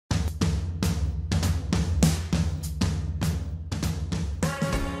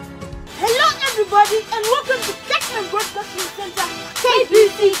everybody, and welcome to Techman Broadcasting Center,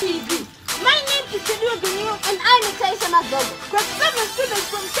 KBC TV. My name is Sedio Benio, and I'm Natasha Magogo, grade 7 students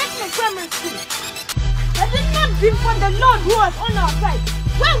from Techman Primary School. Had it not been for the Lord who was on our side,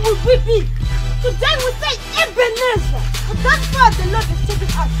 where would we be? Today we say Ebenezer, but that's far the Lord has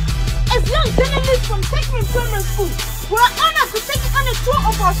taken us. As young journalists from Techman Primary School, we are honored to take you on a tour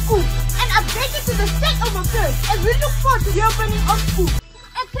of our school and update you to the state of affairs as we look forward to the opening of school.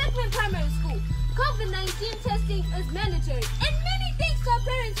 At Techman Primary School, COVID-19 testing is mandatory, and many thanks to our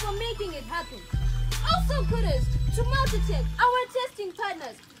parents for making it happen. Also kudos to Multitech, our testing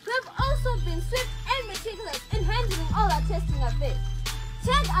partners, who have also been swift and meticulous in handling all our testing affairs.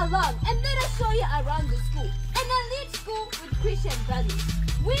 Tag along and let us show you around the school, an elite school with Christian values.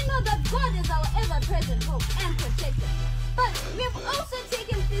 We know that God is our ever-present hope and protector, but we have also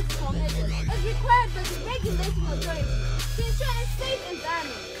taken physical measures as required by the regulating authorities to ensure a safe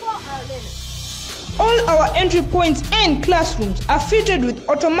environment for our learners. All our entry points and classrooms are fitted with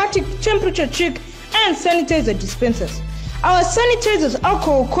automatic temperature check and sanitizer dispensers. Our sanitizer's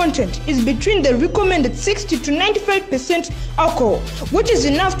alcohol content is between the recommended 60 to 95% alcohol, which is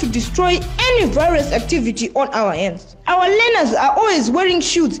enough to destroy any virus activity on our hands. Our learners are always wearing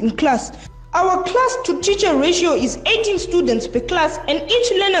shoes in class. Our class-to-teacher ratio is 18 students per class, and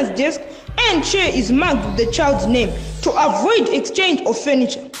each learner's desk and chair is marked with the child's name to avoid exchange of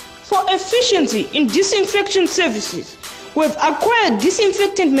furniture. For efficiency in disinfection services, we've acquired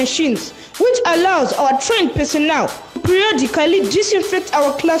disinfectant machines, which allows our trained personnel to periodically disinfect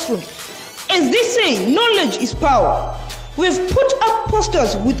our classrooms. As they say, knowledge is power. We've put up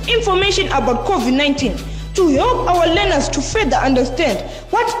posters with information about COVID-19 to help our learners to further understand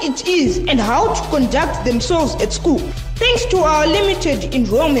what it is and how to conduct themselves at school. Thanks to our limited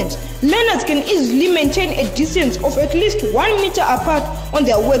enrollment, learners can easily maintain a distance of at least 1 meter apart on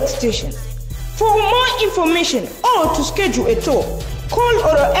their workstation. For more information or to schedule a tour, call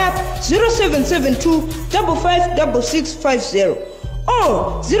or app 0772 556650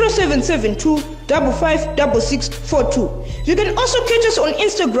 or 0772 556642. You can also catch us on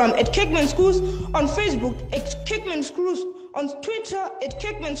Instagram at Kekman Schools, on Facebook at Kekman Schools, on Twitter at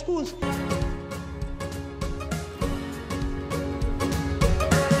Kekman Schools.